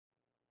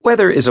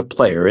Weather is a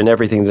player in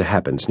everything that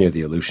happens near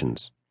the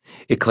Aleutians.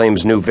 It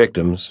claims new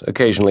victims,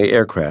 occasionally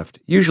aircraft,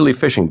 usually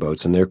fishing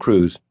boats and their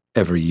crews,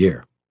 every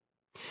year.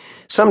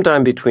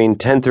 Sometime between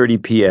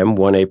 10:30 p.m.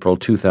 1 April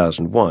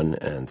 2001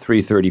 and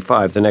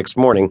 3:35 the next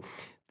morning,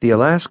 the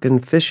Alaskan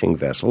fishing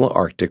vessel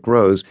Arctic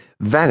Rose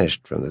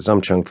vanished from the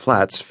Zumchung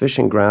Flats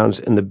fishing grounds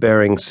in the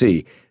Bering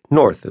Sea,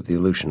 north of the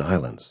Aleutian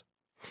Islands.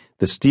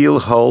 The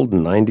steel-hulled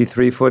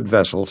 93-foot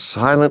vessel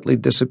silently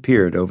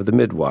disappeared over the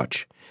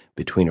midwatch,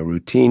 between a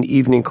routine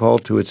evening call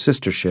to its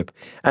sister ship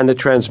and the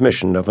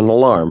transmission of an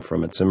alarm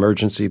from its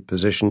emergency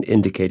position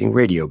indicating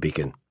radio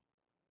beacon.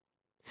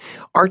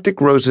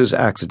 Arctic Rose's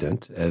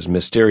accident, as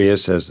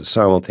mysterious as the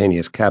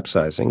simultaneous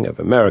capsizing of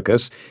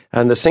Americus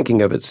and the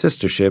sinking of its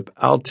sister ship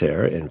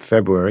Altair in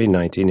February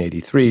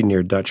 1983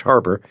 near Dutch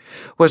Harbor,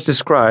 was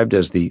described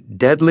as the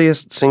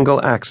deadliest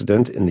single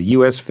accident in the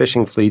U.S.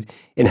 fishing fleet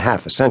in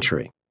half a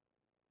century.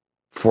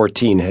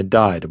 14 had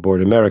died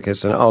aboard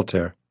Americus and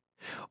Altair.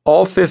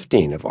 All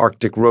 15 of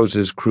Arctic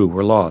Rose's crew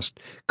were lost,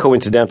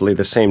 coincidentally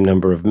the same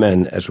number of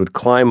men as would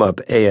climb up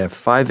AF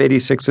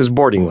 586's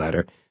boarding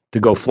ladder to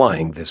go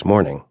flying this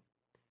morning.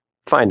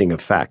 Finding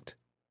of fact.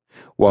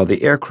 While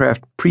the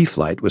aircraft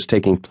pre-flight was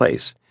taking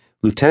place,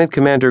 Lieutenant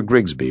Commander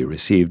Grigsby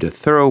received a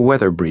thorough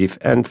weather brief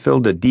and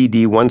filled a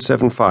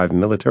DD-175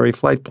 military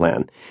flight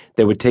plan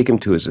that would take him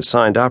to his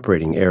assigned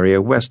operating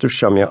area west of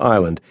Shumya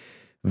Island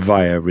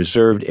via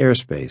reserved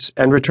airspace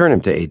and return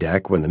him to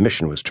Adak when the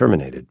mission was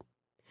terminated.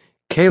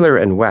 Kaler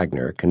and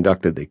Wagner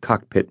conducted the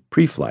cockpit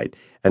pre-flight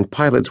and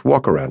pilot's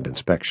walk-around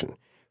inspection,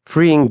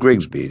 freeing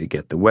Grigsby to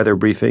get the weather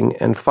briefing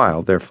and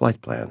file their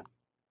flight plan.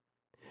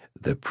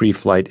 The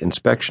pre-flight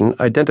inspection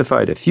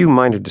identified a few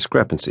minor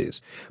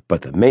discrepancies,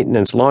 but the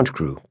maintenance launch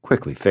crew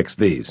quickly fixed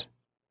these.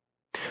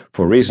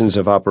 For reasons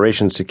of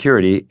operations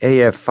security,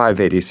 AF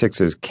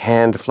 586's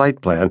canned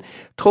flight plan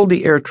told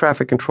the air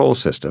traffic control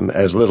system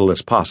as little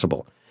as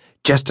possible,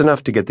 just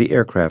enough to get the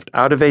aircraft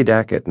out of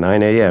Adak at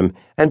 9 a.m.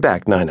 and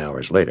back 9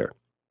 hours later.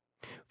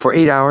 For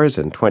 8 hours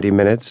and 20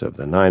 minutes of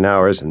the 9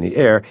 hours in the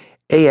air,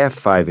 AF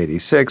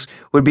 586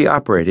 would be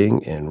operating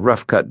in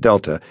Rough Cut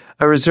Delta,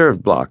 a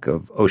reserved block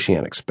of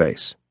oceanic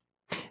space.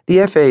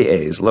 The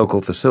FAA's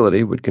local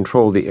facility would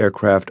control the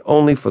aircraft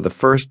only for the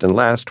first and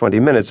last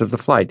 20 minutes of the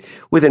flight,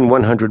 within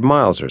 100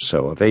 miles or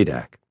so of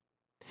Adak.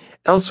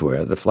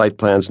 Elsewhere, the flight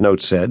plan's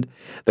note said,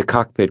 the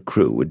cockpit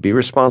crew would be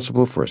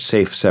responsible for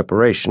safe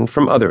separation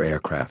from other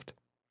aircraft.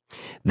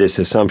 This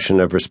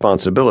assumption of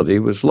responsibility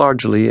was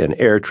largely an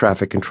air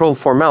traffic control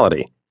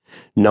formality.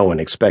 No one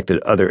expected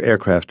other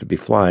aircraft to be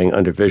flying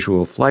under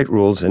visual flight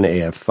rules in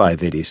AF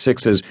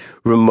 586's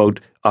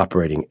remote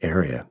operating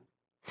area.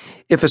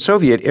 If a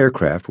Soviet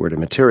aircraft were to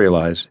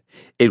materialize,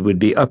 it would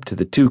be up to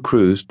the two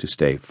crews to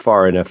stay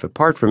far enough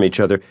apart from each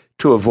other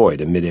to avoid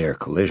a mid-air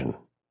collision.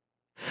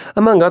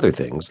 Among other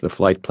things, the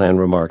flight plan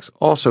remarks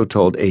also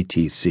told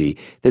ATC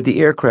that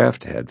the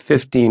aircraft had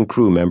 15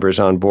 crew members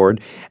on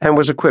board and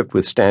was equipped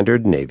with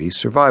standard Navy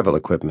survival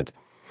equipment,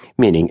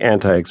 meaning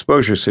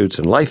anti-exposure suits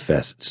and life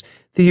vests,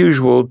 the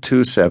usual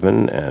 2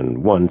 7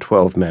 and 1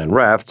 12-man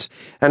rafts,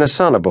 and a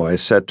sonobuoy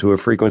set to a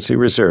frequency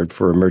reserved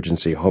for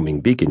emergency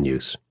homing beacon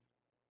use.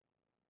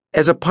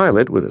 As a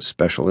pilot with a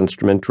special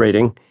instrument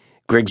rating,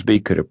 Grigsby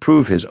could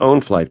approve his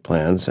own flight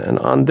plans, and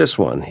on this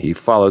one he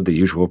followed the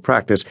usual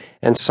practice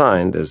and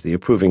signed as the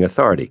approving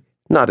authority,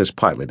 not as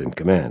pilot in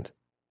command.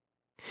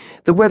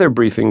 The weather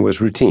briefing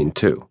was routine,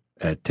 too.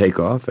 At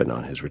takeoff and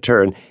on his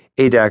return,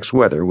 Adak's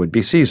weather would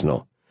be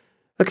seasonal.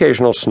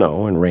 Occasional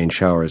snow and rain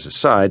showers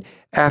aside,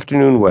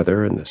 afternoon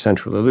weather in the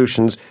central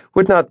Aleutians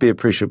would not be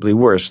appreciably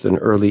worse than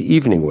early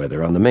evening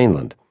weather on the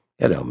mainland,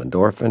 at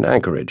Elmendorf and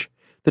Anchorage,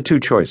 the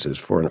two choices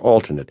for an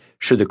alternate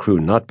should the crew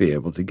not be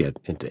able to get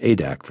into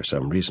Adak for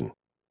some reason.